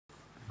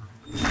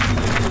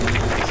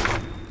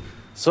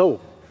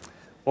So,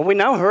 what we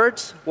now heard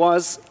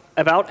was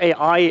about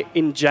AI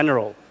in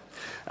general.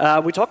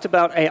 We talked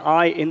about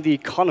AI in the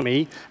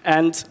economy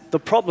and the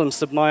problems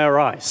that might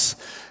arise.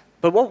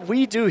 But what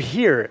we do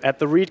here at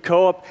the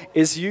READ-COOP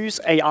is use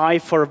AI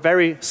for a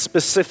very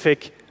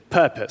specific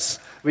purpose.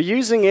 We're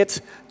using it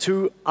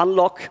to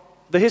unlock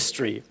the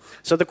history.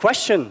 So the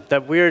question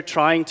that we're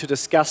trying to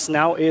discuss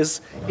now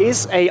is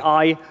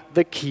AI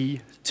the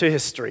key to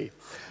history?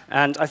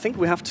 And I think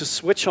we have to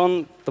switch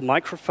on the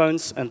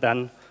microphones and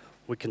then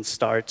we can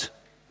start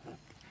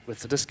with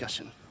the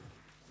discussion.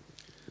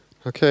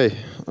 Okay,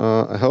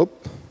 I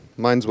hope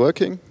mine's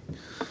working.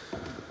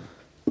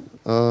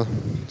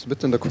 It's a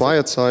bit on the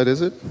quiet side,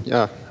 is it?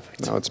 Yeah,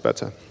 now it's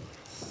better.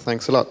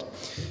 Thanks a lot.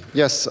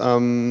 Yes,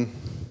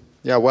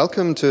 yeah,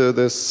 welcome to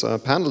this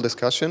panel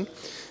discussion.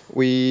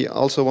 We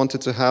also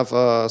wanted to have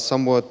a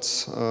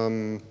somewhat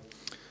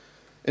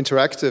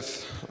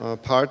interactive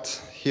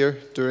part here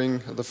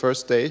during the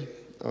first day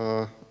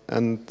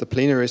and the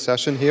plenary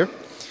session here.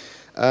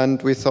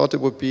 And we thought it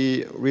would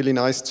be really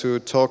nice to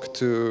talk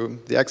to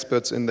the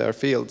experts in their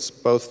fields,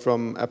 both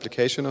from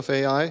application of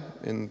AI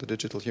in the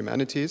digital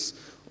humanities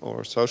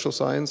or social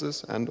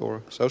sciences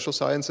or social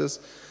sciences,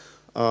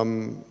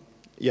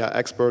 yeah,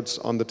 experts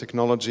on the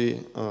technology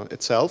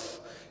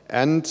itself,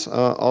 and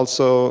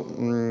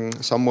also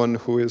someone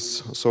who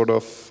is sort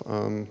of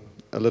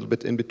a little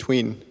bit in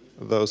between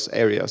those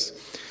areas.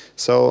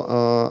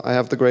 So I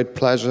have the great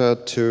pleasure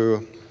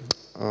to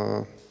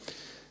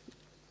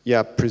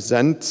yeah,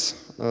 present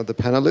the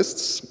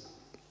panelists.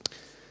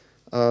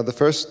 The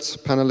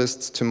first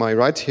panelist to my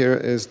right here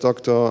is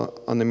Dr.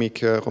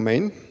 Annemieke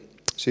Romein.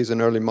 She's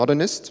an early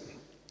modernist,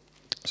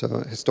 so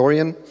a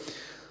historian,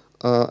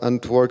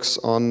 and works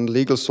on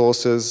legal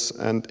sources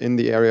and in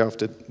the area of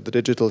the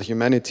digital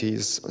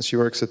humanities. She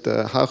works at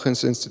the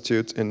HUYGENS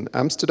Institute in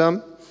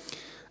Amsterdam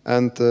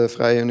and the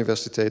Vrije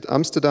Universiteit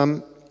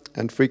Amsterdam,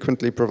 and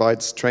frequently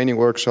provides training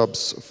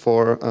workshops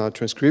for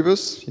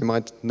Transkribus. You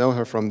might know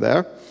her from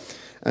there.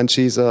 And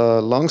she's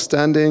a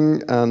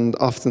long-standing and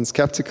often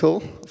skeptical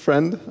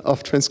friend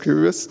of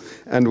Transkribus,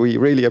 and we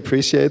really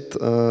appreciate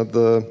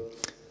the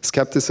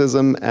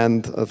skepticism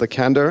and the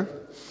candor,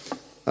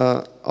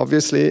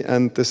 obviously,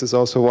 and this is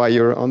also why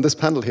you're on this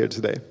panel here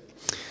today.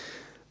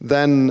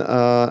 Then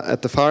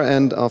at the far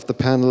end of the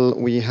panel,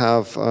 we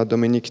have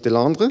Dominique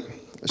Deslandres.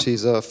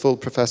 She's a full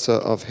professor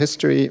of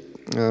history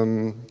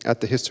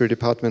at the history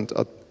department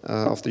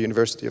of the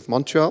University of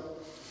Montreal.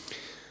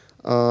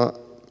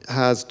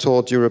 Has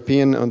taught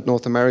European and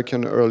North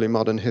American early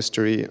modern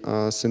history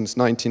since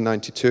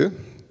 1992.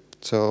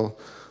 So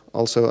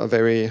also a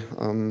very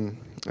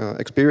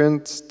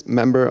experienced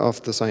member of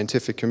the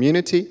scientific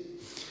community.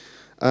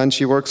 And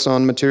she works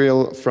on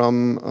material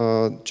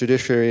from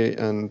judiciary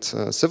and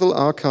civil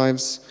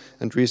archives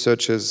and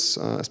researches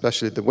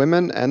especially the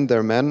women and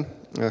their men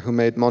who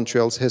made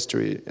Montreal's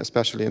history,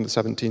 especially in the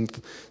 17th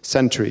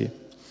century.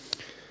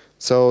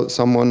 So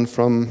someone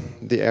from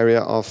the area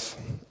of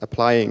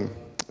applying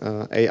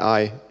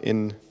AI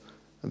in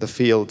the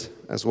field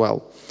as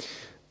well.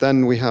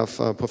 Then we have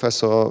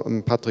Professor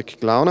Patrick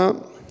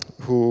Glauner,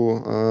 who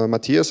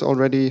Matthias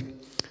already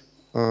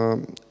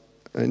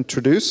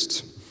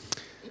introduced.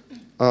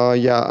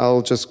 Yeah,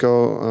 I'll just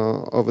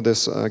go over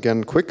this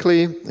again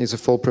quickly. He's a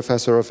full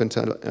professor of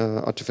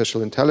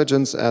artificial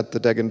intelligence at the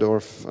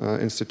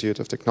Deggendorf Institute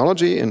of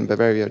Technology in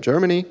Bavaria,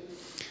 Germany.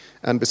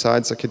 And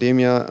besides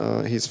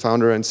academia, he's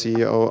founder and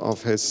CEO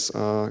of his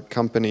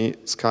company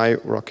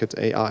Skyrocket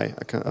AI,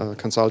 a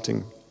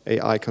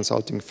AI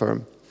consulting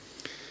firm.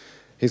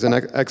 He's an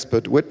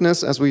expert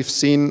witness, as we've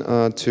seen,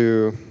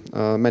 to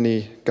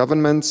many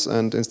governments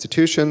and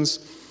institutions,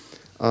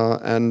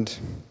 and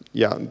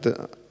yeah,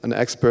 an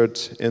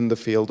expert in the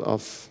field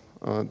of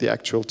the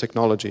actual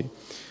technology,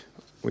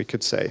 we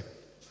could say.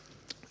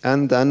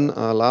 And then,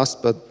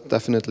 last but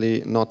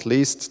definitely not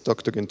least,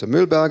 Dr. Günter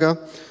Mühlberger,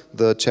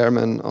 the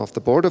chairman of the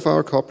board of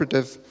our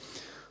cooperative.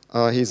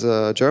 He's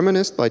a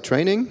Germanist by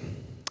training.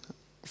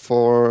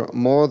 For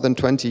more than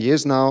 20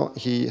 years now,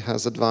 he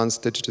has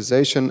advanced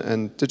digitization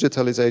and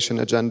digitalization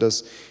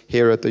agendas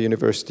here at the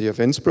University of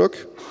Innsbruck.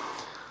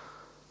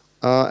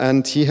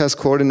 And he has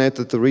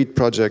coordinated the READ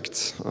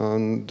project,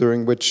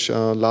 during which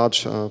a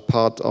large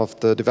part of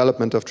the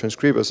development of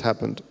Transkribus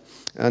happened.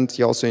 And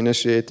he also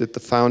initiated the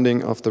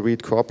founding of the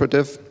READ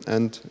cooperative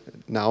and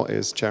now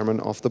is chairman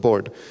of the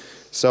board.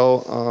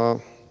 So,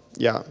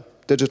 yeah,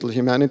 digital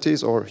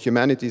humanities or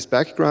humanities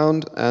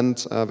background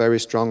and a very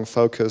strong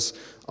focus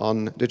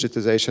on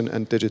digitization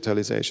and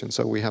digitalization.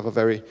 So we have a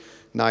very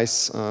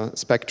nice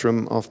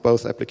spectrum of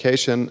both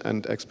application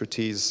and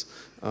expertise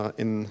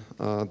in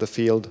the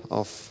field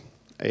of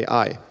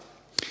AI.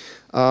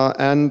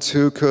 And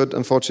who could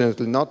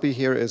unfortunately not be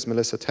here is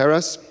Melissa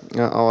Terrace,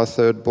 our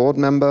third board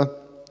member.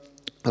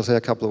 I'll say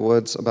a couple of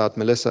words about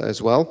Melissa as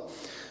well.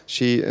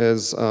 She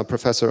is a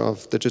professor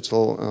of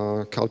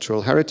digital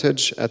cultural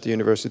heritage at the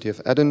University of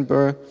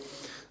Edinburgh,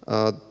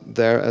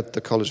 there at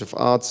the College of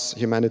Arts,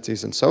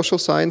 Humanities and Social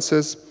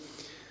Sciences.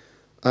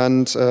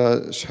 And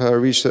her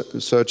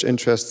research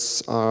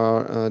interests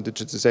are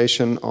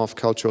digitization of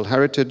cultural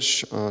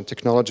heritage,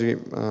 technology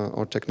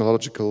or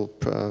technological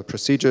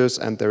procedures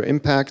and their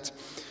impact.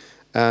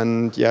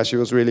 And yeah, she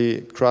was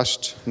really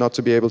crushed not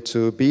to be able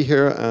to be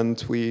here,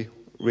 and we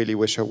really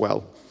wish her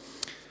well.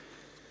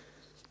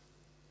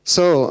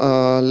 So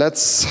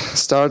let's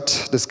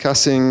start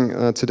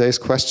discussing today's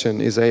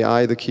question: is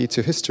AI the key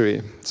to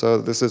history?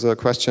 So this is a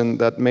question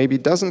that maybe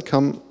doesn't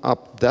come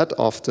up that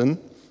often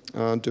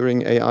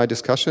during AI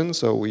discussions.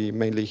 So we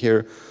mainly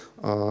hear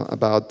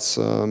about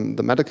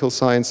the medical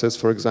sciences,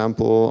 for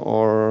example,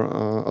 or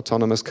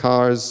autonomous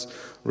cars,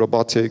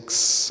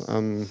 robotics,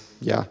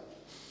 yeah,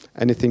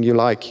 anything you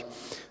like.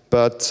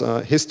 But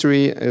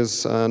history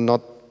is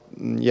not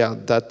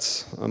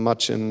that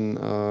much in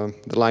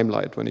the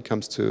limelight when it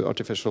comes to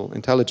artificial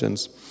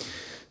intelligence.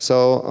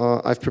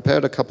 So I've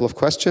prepared a couple of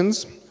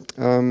questions.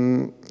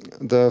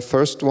 The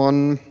first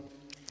one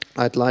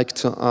I'd like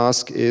to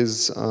ask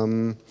is,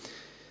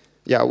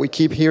 we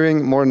keep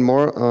hearing more and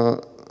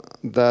more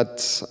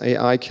that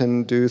AI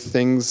can do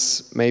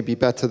things maybe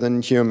better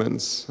than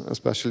humans,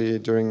 especially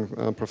during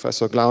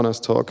Professor Glauner's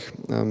talk.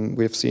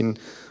 We've seen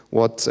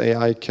what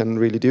AI can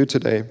really do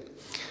today.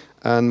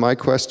 And my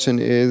question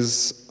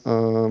is,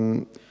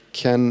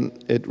 can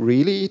it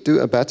really do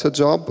a better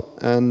job?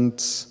 And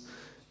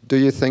do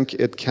you think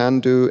it can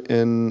do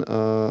in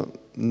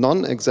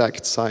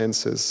non-exact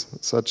sciences,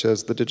 such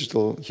as the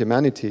digital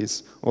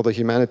humanities, or the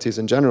humanities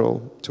in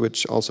general, to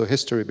which also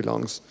history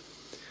belongs?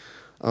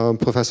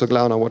 Professor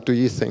Glauner, what do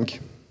you think?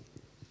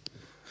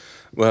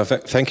 Well,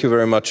 thank you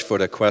very much for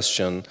the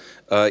question.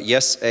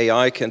 Yes,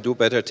 AI can do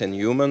better than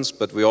humans,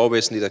 but we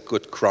always need a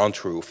good ground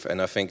truth,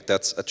 and I think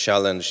that's a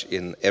challenge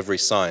in every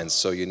science.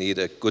 So you need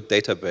a good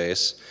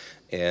database,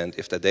 and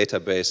if the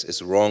database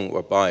is wrong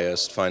or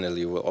biased,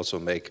 finally you will also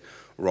make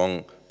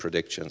wrong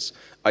predictions.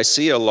 I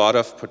see a lot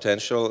of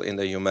potential in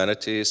the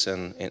humanities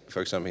and,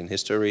 for example, in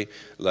history.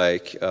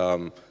 Like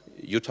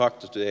you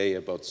talked today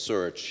about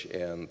search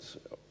and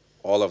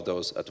all of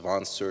those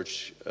advanced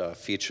search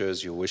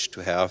features you wish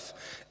to have.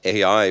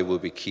 AI will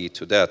be key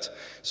to that.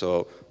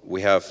 So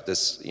we have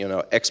this,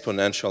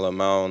 exponential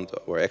amount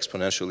or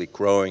exponentially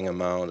growing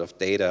amount of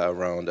data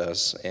around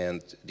us,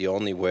 and the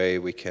only way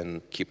we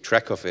can keep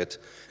track of it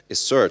is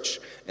search.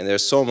 And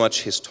there's so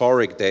much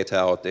historic data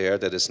out there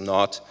that is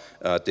not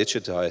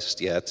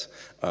digitized yet,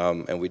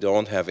 and we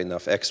don't have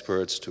enough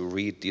experts to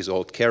read these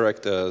old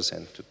characters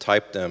and to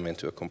type them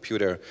into a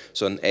computer.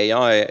 So an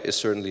AI is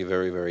certainly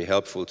very, very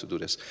helpful to do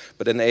this.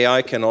 But an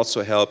AI can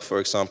also help, for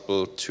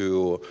example,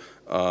 to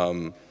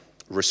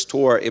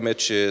restore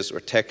images or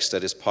text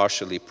that is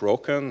partially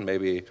broken.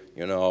 Maybe,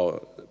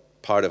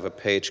 part of a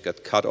page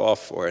got cut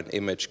off or an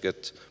image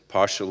got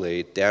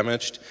partially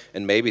damaged,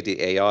 and maybe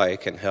the AI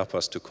can help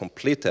us to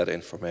complete that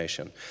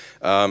information.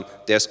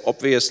 There's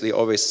obviously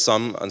always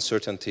some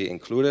uncertainty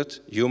included.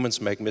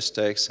 Humans make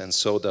mistakes, and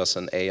so does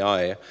an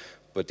AI,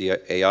 but the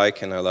AI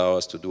can allow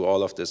us to do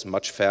all of this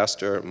much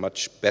faster,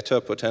 much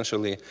better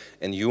potentially,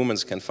 and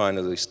humans can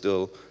finally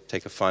still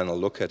take a final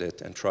look at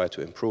it and try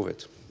to improve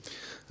it.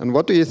 And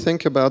what do you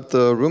think about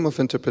the room of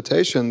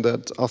interpretation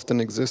that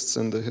often exists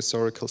in the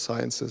historical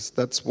sciences?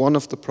 That's one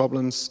of the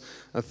problems,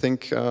 I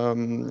think,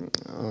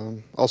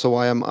 also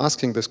why I'm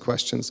asking these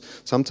questions.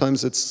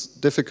 Sometimes it's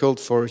difficult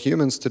for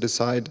humans to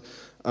decide,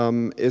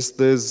 is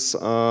this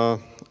a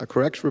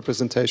correct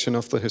representation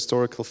of the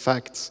historical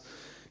facts?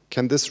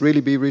 Can this really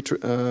be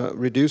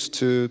reduced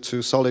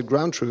to solid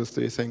ground truth,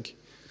 do you think?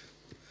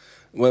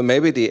 Well,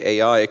 maybe the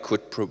AI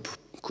could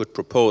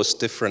propose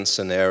different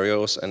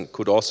scenarios and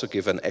could also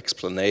give an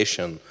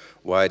explanation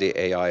why the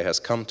AI has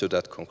come to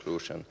that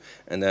conclusion.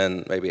 And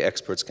then maybe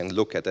experts can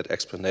look at that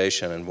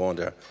explanation and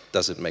wonder,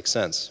 does it make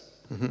sense?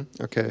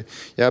 Mm-hmm. Okay.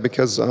 Yeah,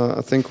 because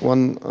I think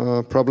one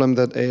problem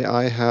that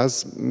AI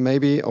has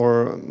maybe,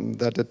 or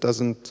that it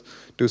doesn't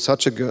do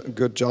such a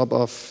good job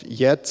of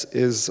yet,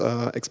 is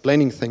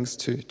explaining things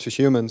to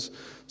humans.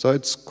 So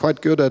it's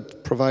quite good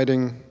at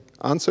providing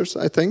answers,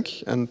 I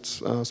think, and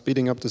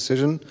speeding up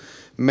decision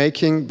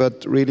making,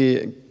 but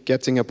really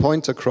getting a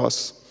point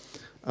across,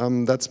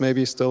 that's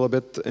maybe still a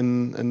bit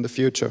in the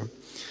future.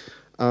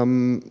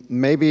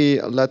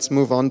 Maybe let's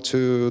move on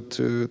to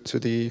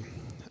the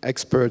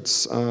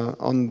experts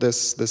on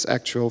this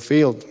actual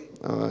field,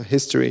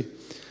 history.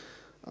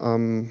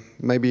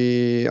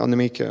 Maybe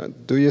Annemieke,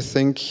 do you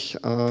think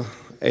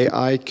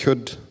AI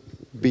could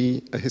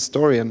be a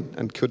historian,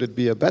 and could it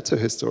be a better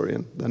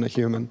historian than a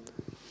human?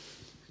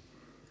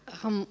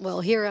 Well,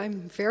 here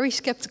I'm very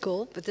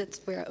skeptical, but that's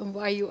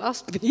why you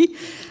asked me.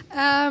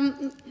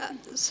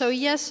 So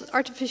yes,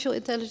 artificial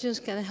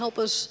intelligence can help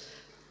us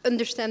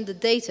understand the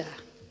data,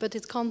 but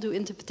it can't do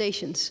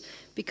interpretations,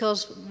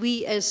 because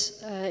we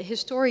as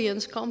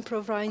historians can't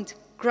provide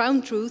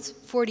ground truth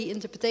for the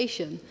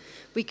interpretation.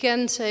 We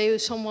can say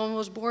someone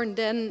was born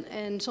then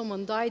and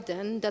someone died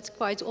then, that's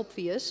quite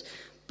obvious,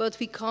 but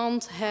we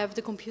can't have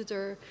the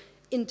computer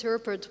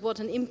interpret what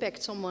an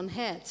impact someone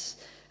had.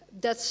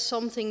 That's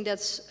something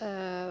that's,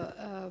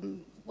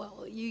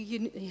 well,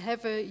 you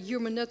have a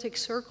hermeneutic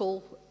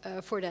circle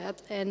for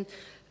that. And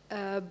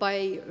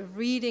by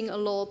reading a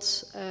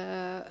lot,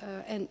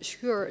 and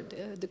sure,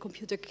 the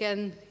computer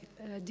can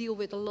deal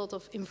with a lot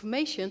of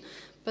information,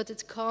 but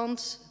it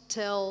can't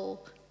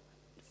tell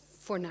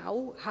for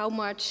now how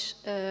much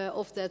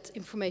of that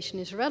information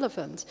is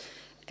relevant.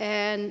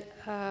 And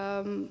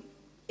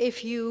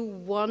if you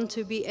want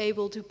to be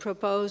able to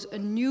propose a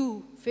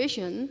new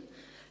vision,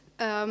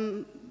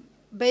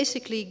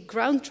 basically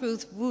ground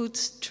truth would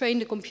train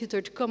the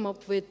computer to come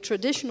up with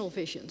traditional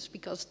visions,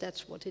 because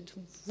that's what it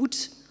would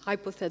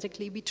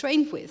hypothetically be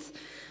trained with.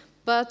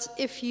 But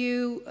if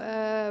you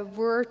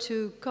were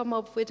to come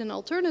up with an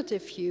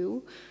alternative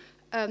view,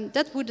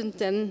 that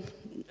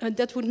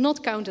would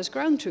not count as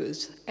ground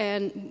truth,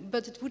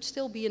 but it would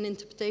still be an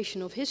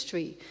interpretation of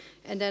history.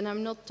 And then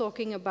I'm not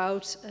talking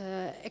about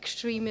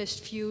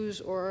extremist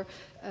views or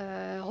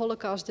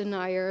Holocaust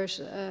deniers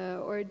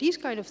or these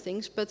kind of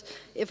things, but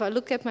if I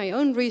look at my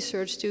own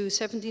research to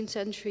 17th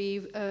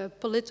century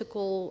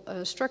political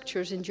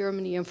structures in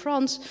Germany and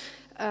France,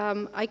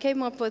 I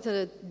came up with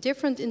a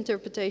different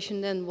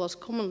interpretation than was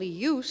commonly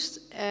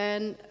used,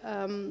 and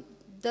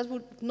that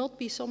would not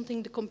be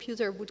something the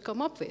computer would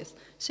come up with,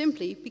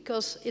 simply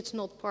because it's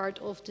not part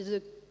of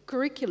the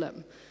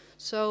curriculum.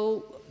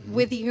 So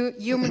with the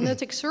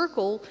hermeneutic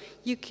circle,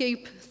 you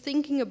keep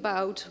thinking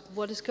about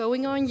what is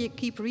going on, you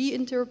keep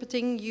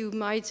reinterpreting, you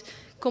might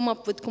come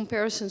up with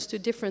comparisons to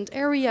different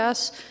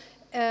areas,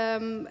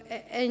 and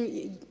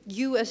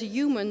you as a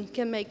human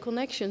can make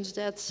connections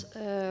that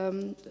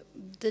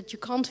you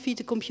can't feed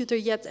the computer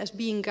yet as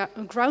being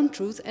ground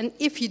truth. And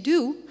if you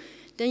do,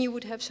 then you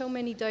would have so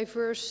many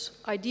diverse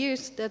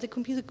ideas that the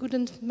computer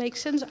couldn't make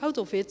sense out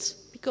of it,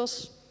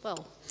 because,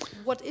 well,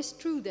 what is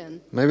true then?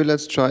 Maybe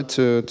let's try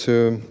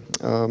to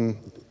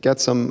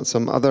get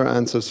some other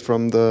answers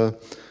from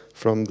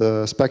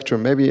the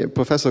spectrum. Maybe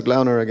Professor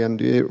Glauner again.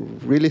 Do you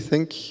really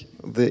think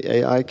the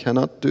AI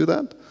cannot do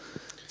that?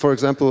 For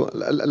example,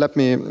 let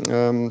me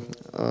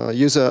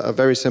use a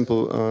very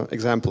simple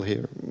example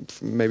here,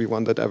 maybe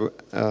one that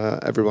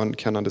everyone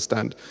can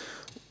understand.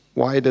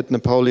 Why did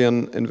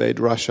Napoleon invade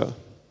Russia?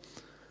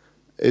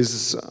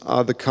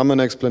 Are the common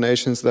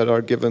explanations that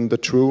are given the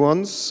true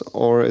ones,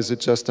 or is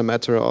it just a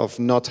matter of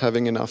not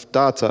having enough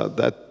data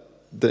that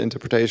the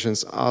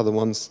interpretations are the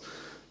ones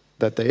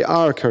that they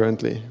are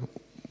currently?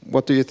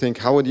 What do you think?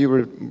 How would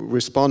you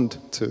respond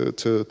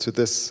to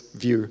this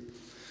view?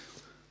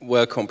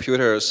 Well,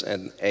 computers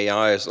and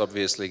AIs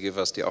obviously give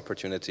us the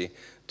opportunity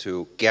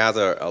to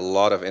gather a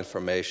lot of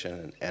information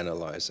and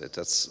analyze it.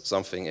 That's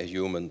something a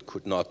human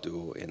could not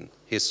do in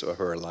his or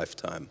her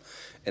lifetime.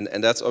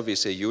 And that's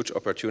obviously a huge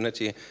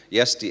opportunity.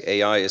 Yes, the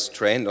AI is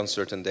trained on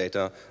certain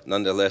data.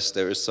 Nonetheless,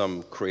 there is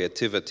some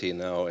creativity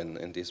now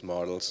in these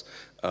models.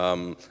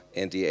 And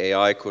the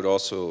AI could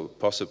also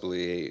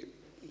possibly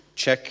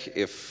check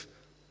if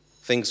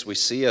things we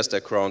see as their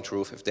ground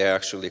truth, if they're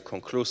actually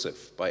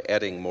conclusive by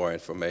adding more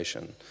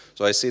information.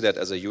 So I see that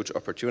as a huge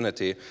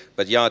opportunity.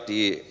 But yeah,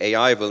 the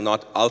AI will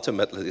not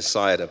ultimately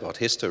decide about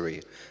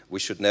history. We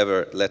should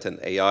never let an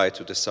AI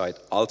to decide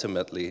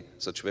ultimately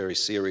such very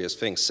serious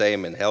things.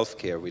 Same in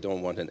healthcare. We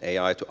don't want an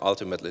AI to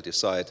ultimately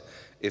decide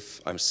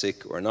if I'm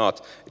sick or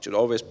not. It should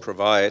always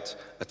provide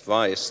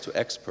advice to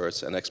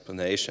experts and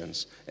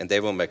explanations, and they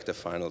will make the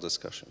final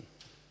discussion.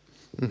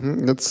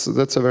 Mm-hmm.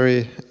 That's a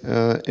very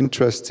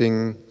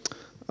interesting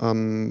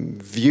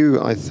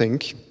view, I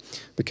think,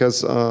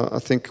 because I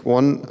think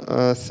one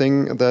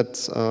thing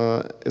that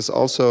is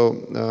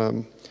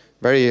also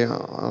very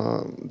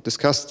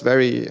discussed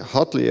very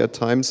hotly at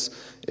times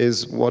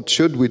is what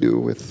should we do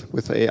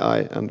with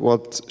AI, and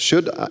what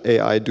should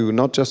AI do,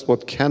 not just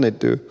what can it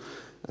do.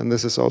 And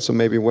this is also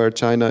maybe where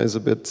China is a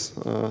bit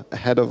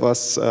ahead of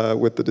us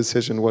with the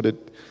decision what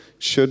it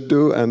should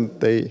do, and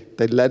they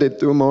let it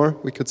do more,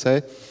 we could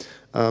say.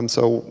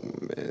 So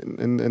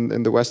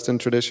in the Western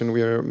tradition,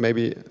 we are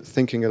maybe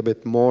thinking a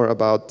bit more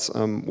about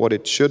what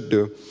it should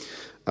do.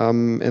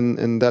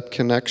 In that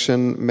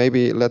connection,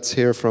 maybe let's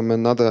hear from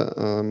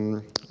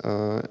another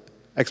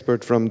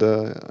expert from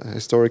the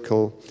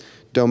historical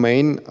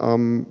domain.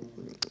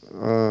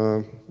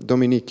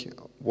 Dominique,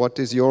 what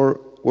is your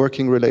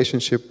working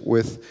relationship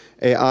with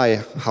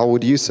AI? How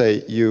would you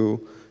say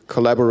you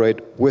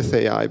collaborate with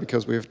AI?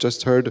 Because we've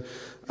just heard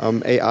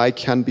AI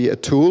can be a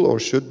tool or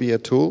should be a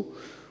tool.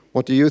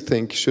 What do you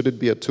think? Should it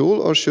be a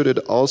tool, or should it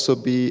also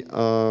be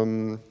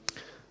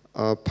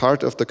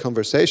part of the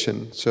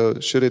conversation? So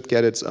should it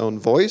get its own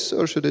voice,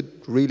 or should it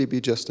really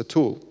be just a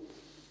tool?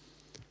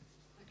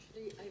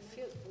 Actually,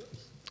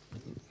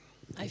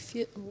 I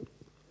feel...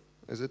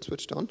 Is it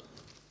switched on?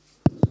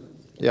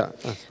 Yeah.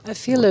 I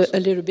feel a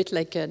little bit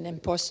like an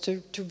imposter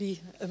to be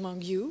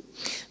among you,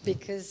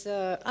 because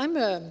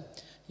I'm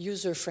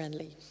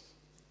user-friendly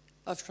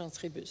of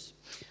Transkribus.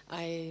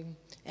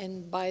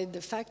 And by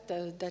the fact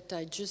that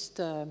I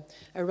just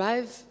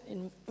arrived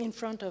in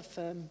front of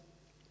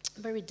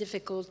very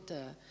difficult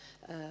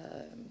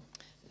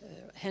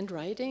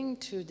handwriting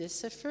to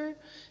decipher,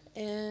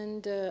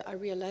 and I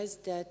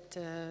realized that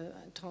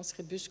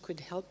Transkribus could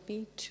help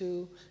me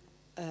to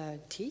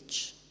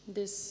teach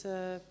this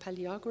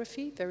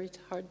paleography, very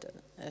hard,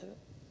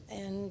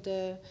 and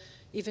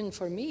even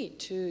for me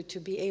to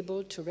be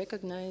able to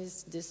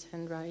recognize this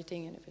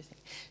handwriting and everything.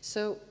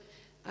 So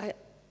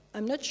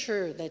I'm not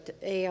sure that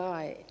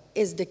AI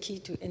is the key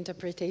to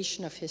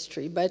interpretation of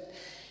history, but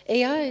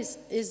AI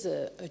is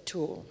a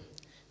tool,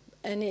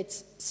 and it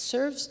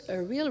serves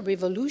a real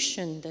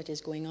revolution that is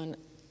going on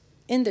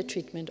in the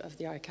treatment of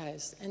the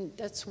archives. And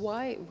that's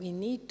why we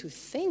need to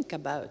think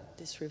about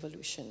this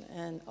revolution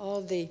and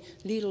all the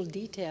little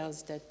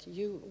details that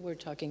you were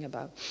talking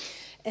about.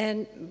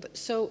 And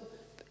so,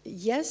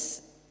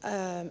 yes,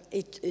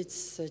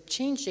 it's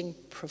changing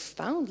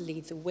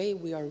profoundly the way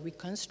we are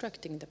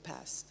reconstructing the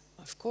past.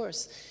 Of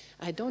course,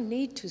 I don't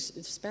need to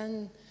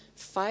spend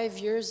 5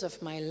 years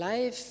of my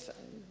life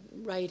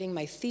writing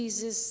my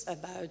thesis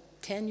about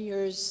 10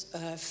 years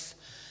of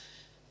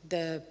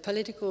the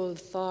political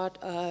thought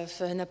of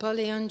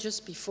Napoleon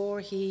just before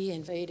he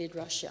invaded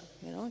Russia,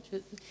 you know,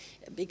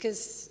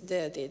 because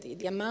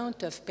the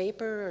amount of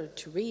paper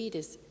to read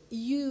is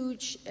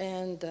huge,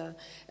 and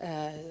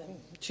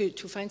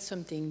to find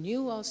something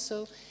new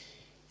also.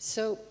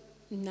 So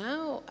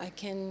now I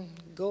can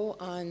go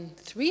on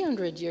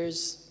 300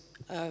 years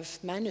of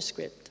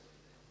manuscript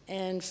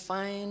and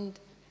find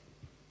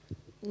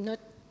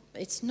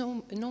it's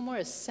no more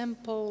a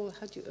sample.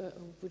 How do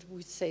would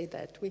we say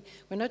that?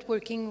 We're not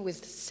working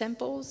with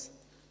samples.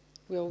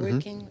 We're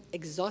working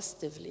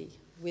exhaustively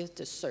with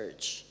the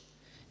search,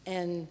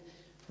 and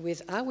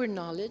with our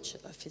knowledge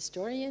of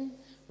historian,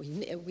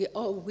 we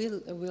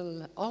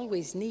will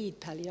always need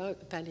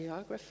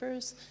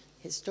paleographers,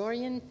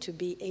 historians, to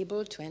be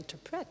able to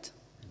interpret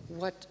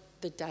what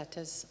the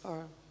data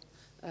are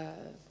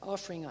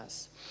offering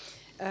us.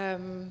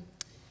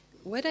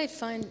 What I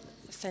find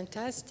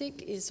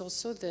fantastic is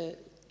also the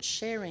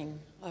sharing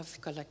of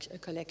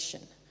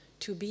collection,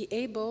 to be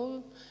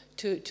able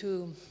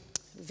to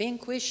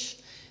vanquish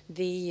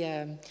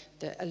the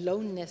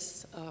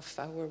aloneness of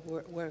our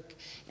work,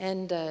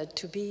 and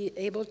to be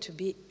able to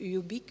be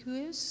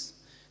ubiquitous,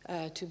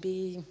 to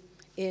be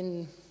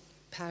in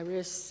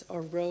Paris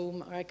or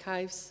Rome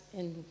archives,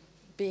 and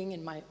being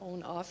in my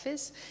own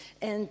office.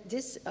 And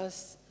this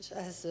has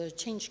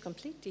changed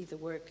completely the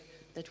work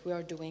that we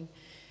are doing.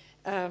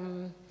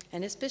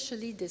 And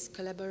especially this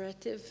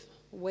collaborative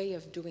way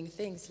of doing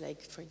things,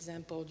 like, for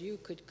example, you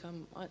could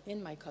come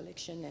in my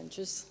collection and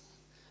just,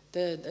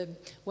 the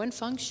one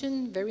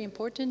function very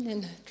important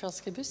in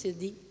Transkribus is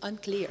the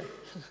unclear.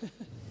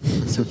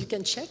 So you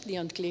can check the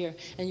unclear,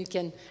 and you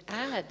can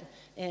add,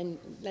 and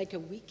like a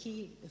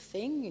wiki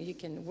thing, you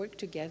can work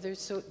together.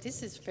 So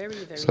this is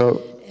very, very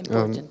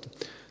important.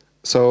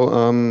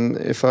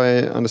 If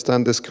I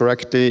understand this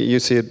correctly, you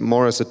see it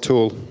more as a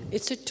tool.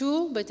 It's a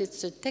tool, but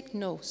it's a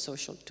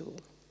techno-social tool.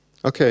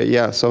 Okay,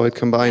 yeah, so it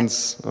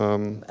combines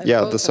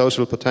the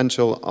social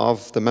potential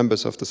of the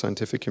members of the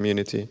scientific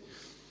community,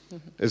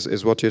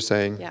 is what you're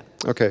saying. Yeah.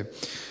 Okay,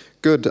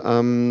 good.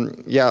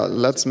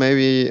 Let's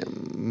maybe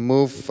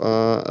move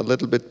a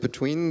little bit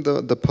between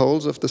the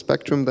poles of the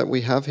spectrum that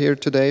we have here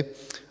today.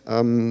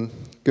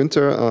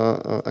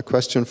 Günter, a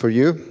question for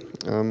you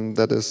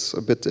that is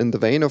a bit in the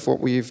vein of what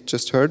we've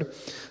just heard.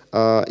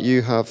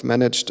 You have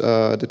managed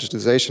a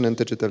digitization and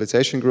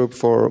digitalization group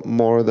for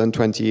more than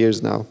 20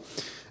 years now.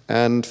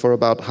 And for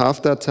about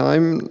half that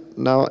time,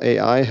 now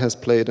AI has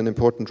played an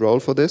important role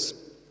for this.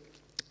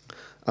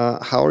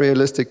 How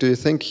realistic do you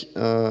think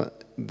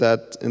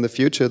that in the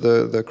future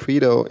the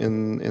credo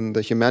in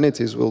the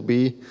humanities will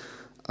be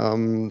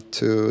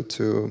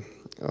to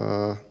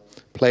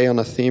play on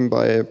a theme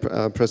by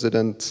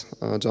President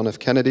John F.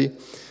 Kennedy,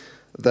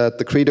 that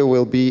the credo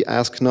will be,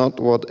 ask not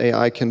what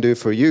AI can do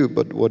for you,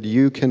 but what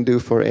you can do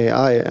for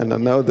AI? And I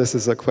know this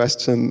is a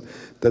question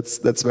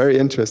that's very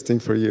interesting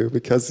for you,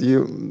 because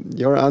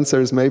your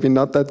answer is maybe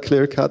not that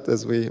clear-cut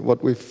as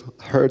what we've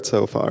heard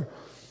so far.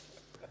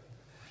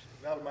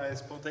 Well, my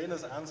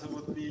spontaneous answer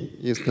would be...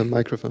 Use the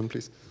microphone,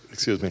 please.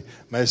 Excuse me.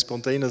 My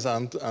spontaneous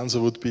answer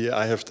would be,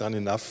 I have done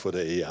enough for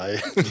the AI.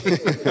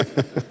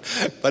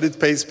 But it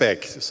pays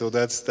back, so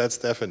that's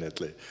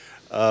definitely.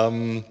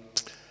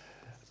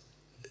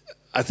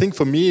 I think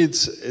for me,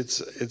 it's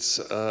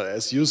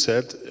as you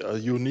said,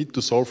 you need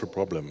to solve a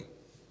problem,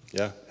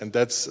 yeah, and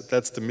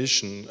that's the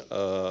mission.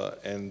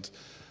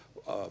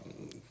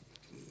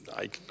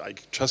 I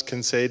just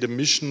can say the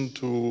mission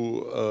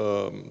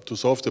to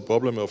solve the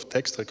problem of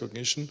text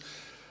recognition.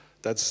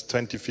 That's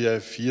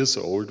 25 years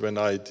old when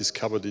I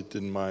discovered it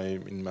in my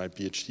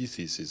PhD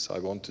thesis. I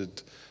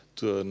wanted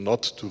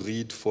not to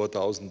read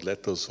 4,000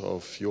 letters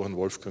of Johann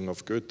Wolfgang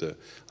of Goethe.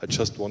 I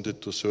just wanted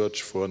to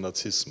search for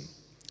Nazism.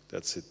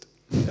 That's it.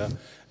 Yeah,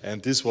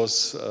 and this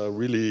was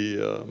really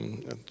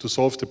to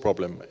solve the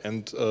problem.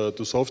 And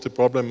to solve the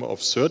problem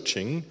of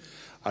searching,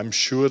 I'm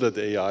sure that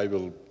AI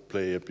will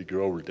play a big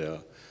role there.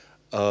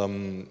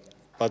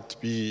 But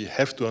we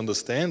have to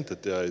understand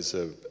that there is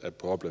a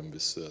problem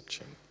with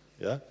searching,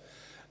 yeah,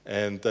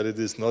 and that it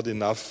is not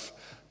enough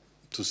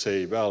to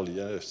say, well,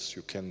 yes,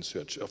 you can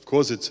search. Of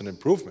course, it's an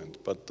improvement,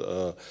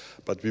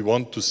 but we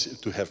want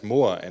to have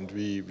more, and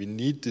we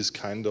need this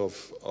kind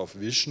of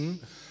vision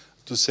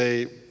to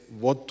say,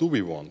 what do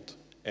we want?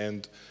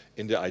 And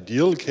in the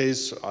ideal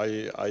case,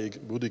 I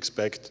would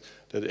expect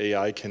that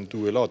AI can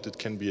do a lot. It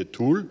can be a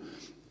tool,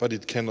 but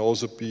it can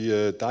also be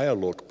a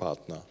dialogue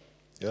partner.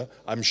 Yeah,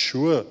 I'm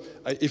sure.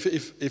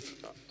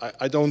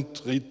 I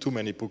don't read too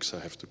many books, I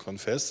have to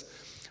confess,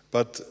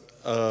 but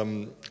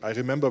I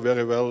remember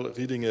very well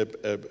reading a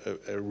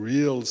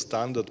real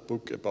standard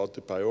book about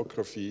the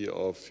biography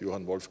of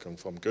Johann Wolfgang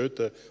von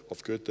Goethe,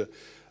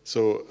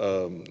 So,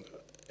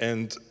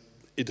 and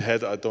it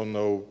had, I don't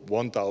know,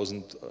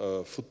 1,000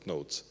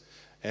 footnotes.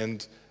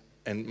 And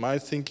my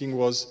thinking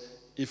was,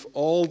 if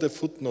all the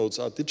footnotes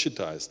are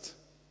digitized,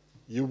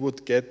 you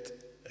would get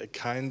a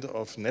kind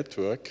of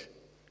network,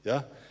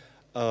 yeah,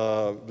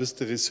 with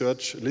the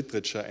research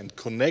literature and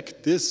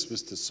connect this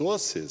with the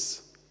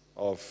sources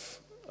of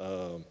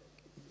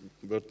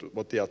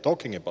what they are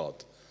talking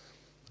about.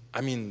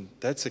 I mean,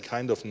 that's a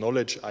kind of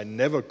knowledge I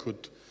never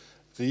could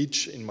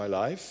reach in my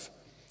life,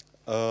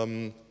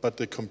 but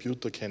the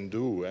computer can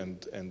do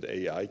and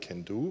AI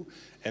can do.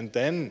 And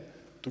then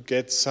to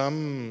get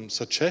some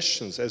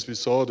suggestions, as we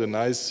saw the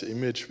nice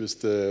image with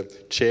the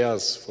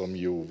chairs from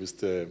you.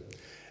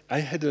 I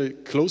had a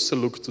closer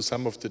look to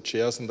some of the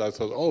chairs and I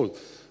thought, oh,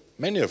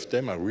 many of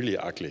them are really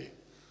ugly.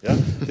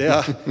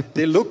 Yeah,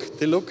 they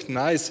look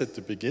nice at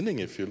the beginning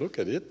if you look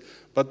at it,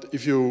 but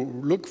if you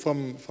look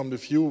from the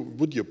view,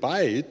 would you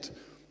buy it?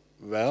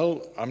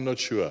 Well, I'm not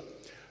sure.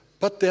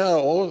 But there are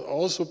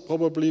also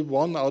probably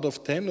 1 out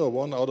of 10 or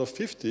 1 out of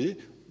 50,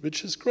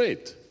 which is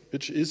great,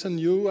 which is a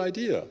new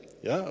idea,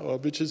 yeah, or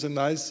which is a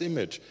nice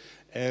image,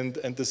 and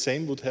the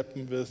same would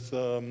happen with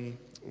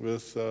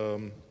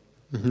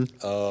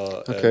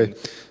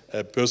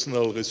a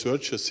personal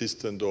research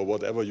assistant or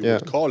whatever you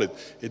would call it.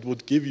 It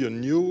would give you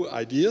new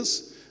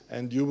ideas,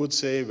 and you would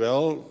say,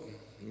 well,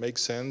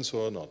 makes sense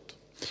or not.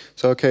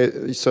 So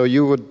okay, so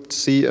you would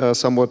see a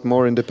somewhat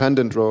more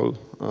independent role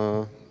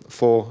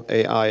for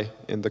AI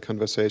in the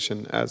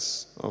conversation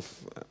as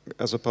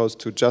opposed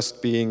to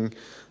just being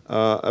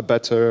a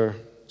better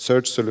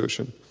search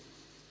solution.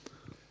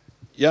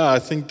 Yeah, I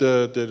think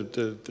there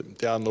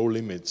are no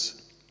limits.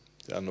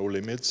 There are no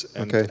limits,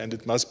 and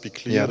it must be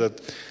clear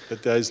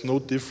that there is no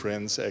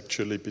difference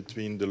actually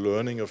between the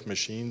learning of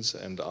machines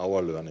and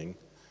our learning.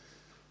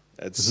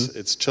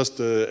 It's just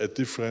a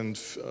different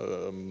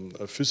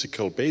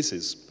physical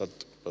basis, but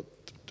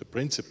the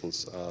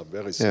principles are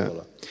very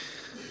similar.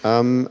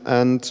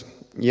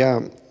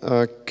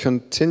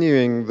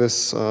 Continuing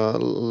this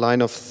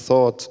line of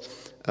thought,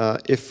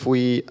 if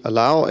we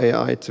allow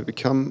AI to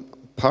become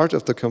part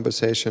of the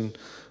conversation,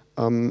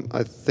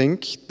 I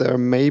think there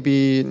may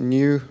be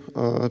new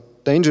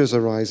dangers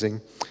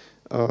arising,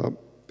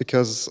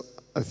 because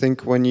I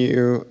think when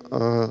you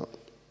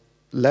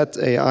let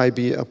AI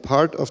be a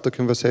part of the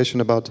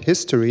conversation about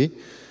history,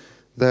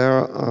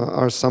 there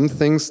are some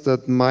things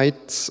that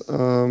might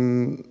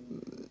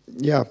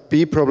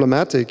be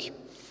problematic.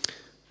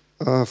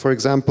 For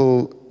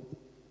example,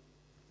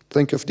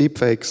 think of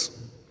deepfakes.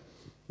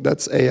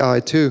 That's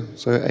AI too.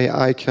 So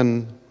AI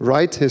can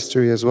write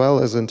history as well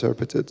as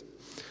interpret it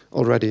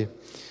already.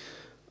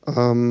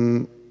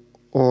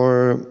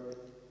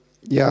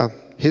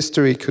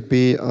 History could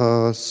be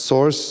a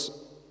source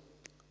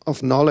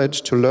of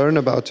knowledge to learn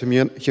about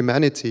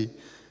humanity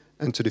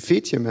and to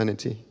defeat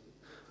humanity.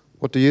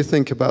 What do you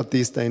think about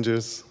these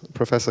dangers,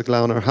 Professor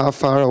Glauner? How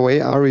far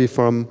away are we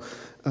from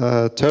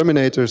a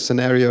Terminator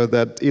scenario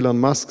that Elon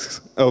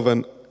Musk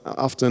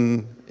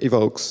often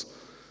evokes?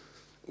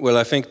 Well,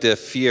 I think the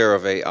fear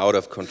of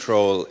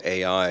out-of-control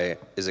AI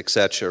is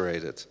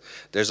exaggerated.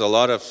 There's a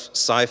lot of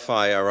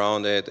sci-fi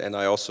around it, and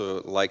I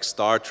also like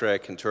Star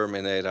Trek and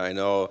Terminator. I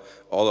know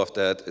all of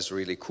that is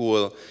really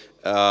cool.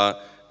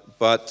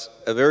 But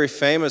a very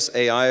famous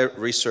AI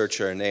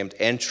researcher named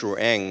Andrew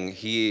Ng,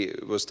 he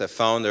was the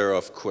founder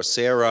of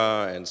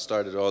Coursera and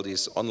started all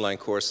these online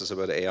courses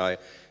about AI.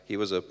 He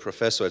was a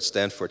professor at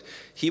Stanford.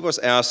 He was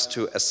asked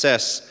to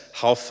assess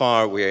how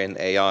far we're in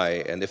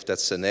AI and if that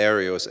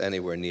scenario is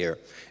anywhere near.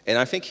 And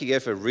I think he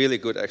gave a really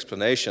good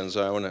explanation,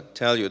 so I want to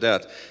tell you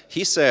that.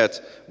 He said,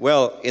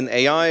 well, in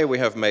AI we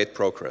have made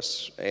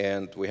progress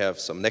and we have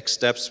some next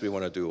steps we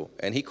want to do.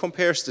 And he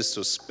compares this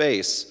to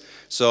space.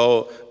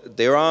 So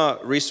there are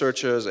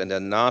researchers, and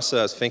then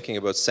NASA is thinking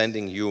about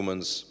sending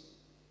humans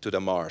to the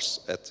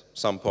Mars at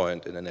some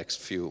point in the next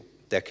few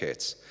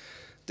decades.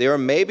 There are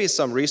maybe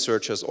some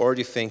researchers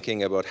already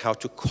thinking about how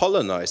to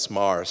colonize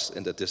Mars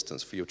in the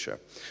distant future.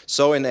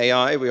 So in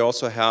AI, we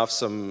also have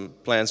some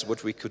plans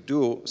what we could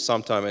do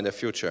sometime in the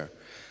future.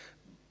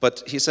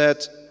 But he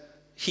said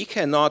he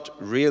cannot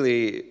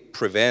really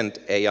prevent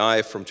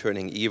AI from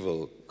turning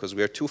evil because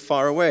we are too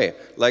far away.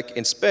 Like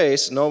in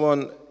space, no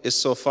one is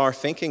so far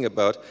thinking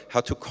about how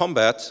to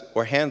combat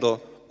or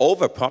handle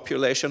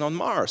overpopulation on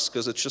Mars,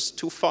 because it's just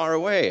too far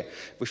away.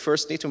 We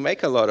first need to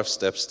make a lot of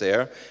steps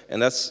there,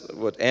 and that's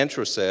what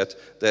Andrew said,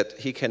 that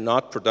he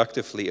cannot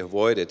productively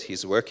avoid it.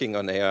 He's working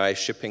on AI,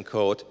 shipping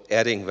code,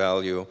 adding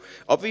value.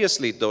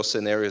 Obviously, those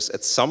scenarios,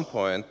 at some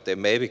point, they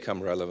may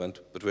become relevant,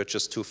 but we're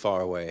just too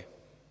far away.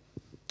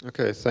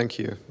 Okay, thank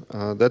you.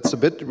 That's a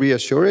bit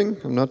reassuring.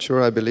 I'm not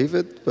sure I believe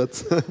it,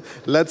 but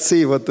let's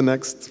see what the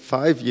next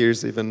 5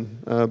 years even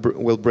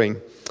will bring.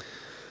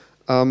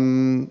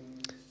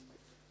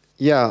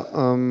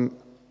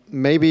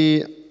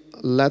 Maybe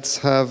let's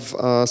have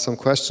some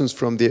questions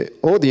from the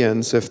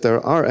audience, if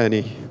there are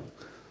any.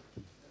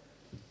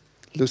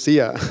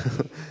 Lucia,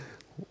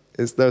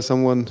 is there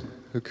someone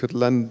who could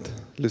lend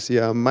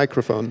Lucia a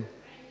microphone?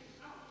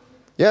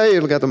 Yeah,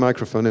 you'll get a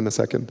microphone in a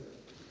second.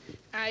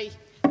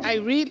 I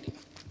really...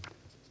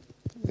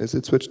 Is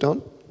it switched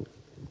on?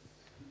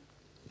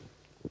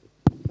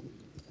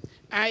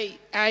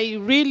 I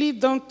really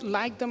don't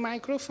like the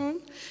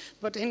microphone,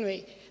 but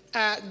anyway,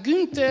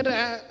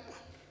 Günter,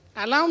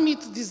 allow me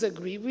to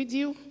disagree with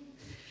you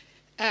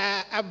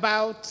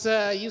about,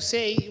 you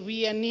say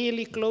we are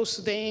nearly close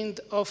to the end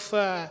of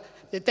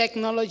the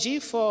technology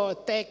for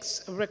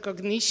text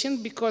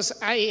recognition, because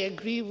I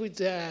agree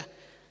with,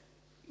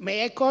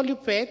 may I call you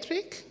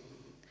Patrick?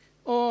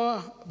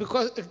 Or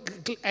because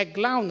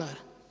Glauner.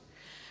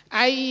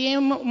 I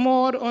am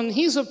more on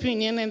his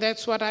opinion, and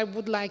that's what I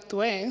would like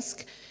to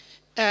ask.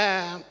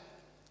 Can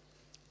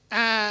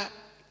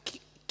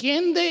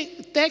the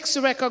text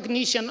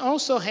recognition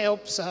also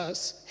help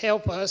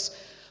us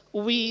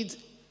with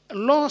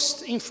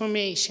lost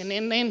information?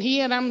 And then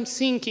here I'm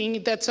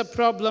thinking that's a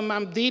problem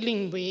I'm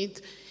dealing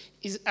with,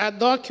 is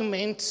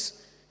documents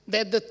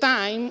that the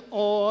time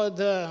or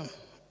the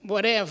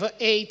whatever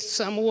ate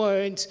some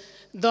words,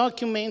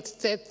 documents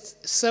that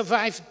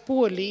survive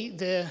poorly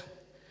the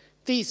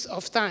test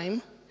of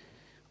time,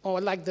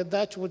 or like the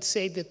Dutch would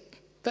say, the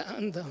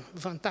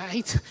van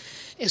tijd.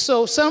 And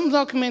so some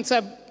documents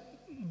are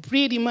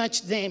pretty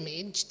much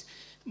damaged,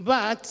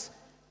 but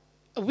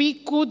we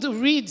could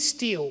read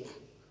still.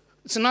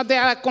 It's not they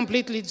are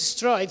completely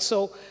destroyed.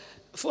 So,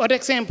 for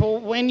example,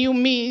 when you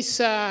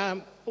miss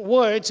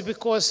words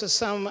because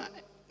some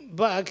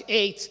bug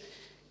ate,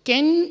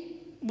 can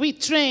we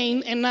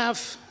train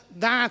enough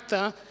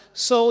data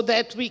so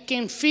that we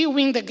can fill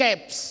in the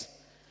gaps?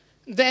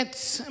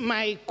 That's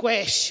my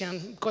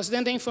question, because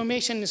then the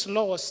information is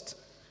lost.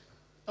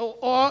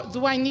 Or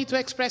do I need to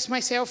express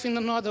myself in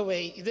another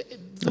way?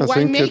 Do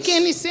I make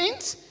any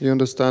sense? You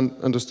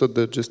understood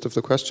the gist of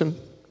the question?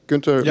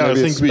 Günter, yeah, I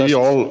think we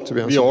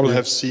all yeah.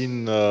 have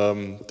seen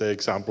the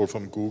example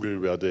from Google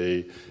where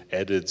they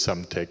added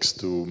some text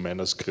to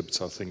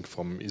manuscripts, I think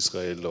from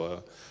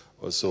Israel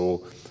or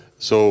so.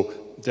 So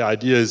the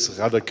idea is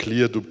rather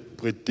clear to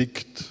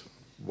predict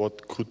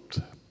what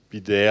could be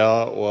there,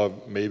 or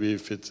maybe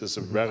if it is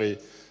a very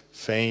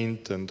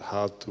faint and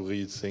hard to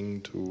read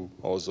thing, to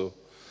also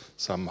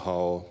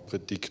somehow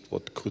predict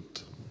what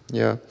could.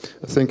 Yeah,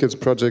 I think it's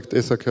Project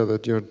Ithaca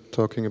that you're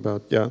talking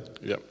about. Yeah.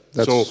 Yeah.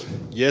 So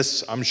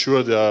yes, I'm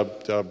sure there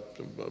are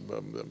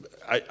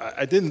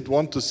I didn't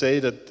want to say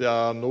that there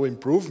are no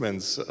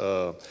improvements,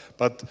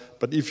 but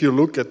if you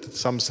look at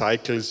some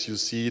cycles, you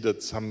see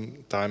that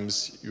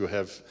sometimes you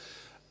have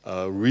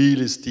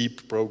really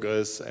steep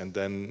progress, and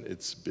then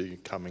it's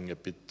becoming a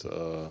bit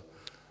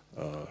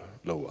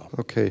lower.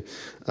 Okay,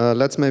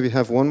 let's maybe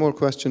have one more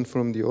question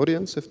from the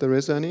audience, if there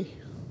is any.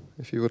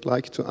 If you would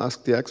like to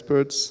ask the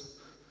experts,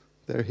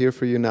 they're here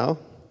for you now,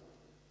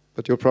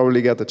 but you'll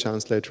probably get the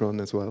chance later on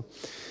as well.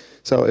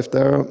 So if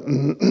there are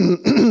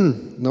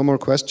no more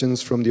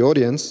questions from the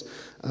audience,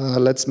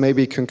 let's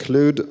maybe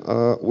conclude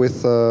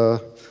with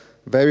a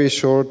very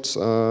short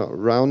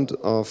round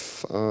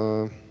of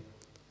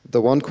the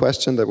one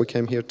question that we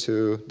came here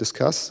to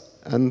discuss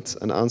and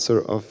an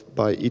answer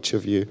by each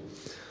of you.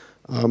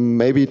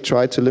 Maybe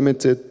try to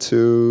limit it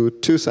to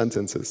 2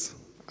 sentences.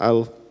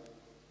 I'll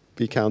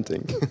be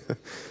counting.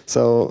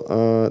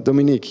 So,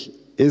 Dominique,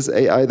 is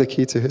AI the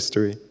key to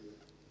history?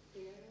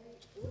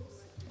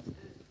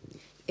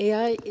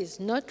 AI is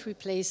not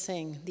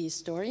replacing the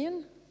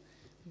historian,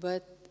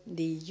 but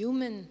the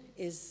human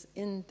is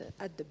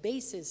at the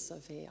basis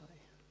of AI.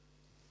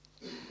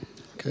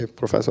 Okay,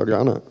 Professor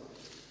Glauner.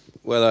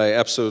 Well, I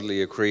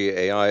absolutely agree.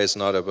 AI is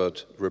not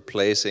about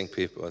replacing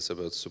people, it's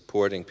about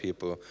supporting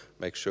people,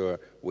 make sure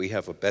we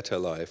have a better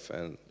life,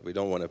 and we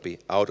don't want to be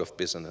out of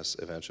business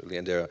eventually.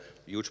 And there are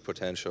huge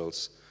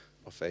potentials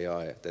of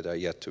AI that are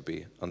yet to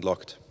be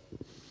unlocked.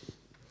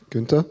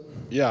 Günter?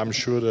 Yeah, I'm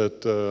sure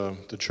that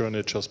the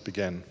journey just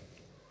began.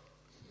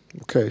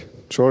 Okay,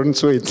 short and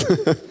sweet.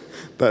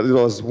 That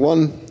was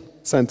 1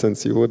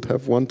 sentence. You would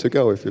have 1 to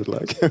go if you'd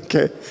like.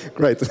 Okay,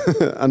 great.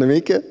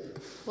 Annemieke?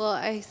 Well,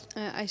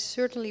 I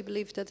certainly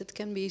believe that it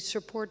can be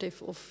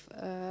supportive of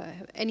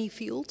any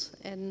field,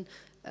 and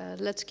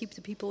let's keep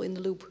the people in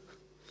the loop.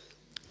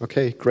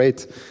 Okay,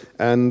 great.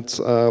 And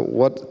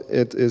what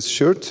it is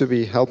sure to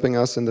be helping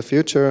us in the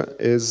future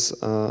is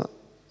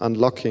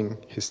unlocking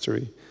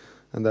history.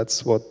 And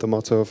that's what the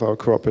motto of our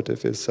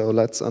cooperative is. So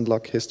let's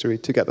unlock history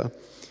together.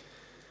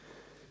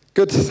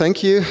 Good,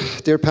 thank you,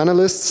 dear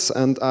panelists,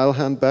 and I'll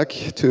hand back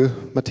to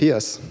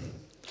Matthias.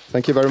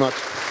 Thank you very much.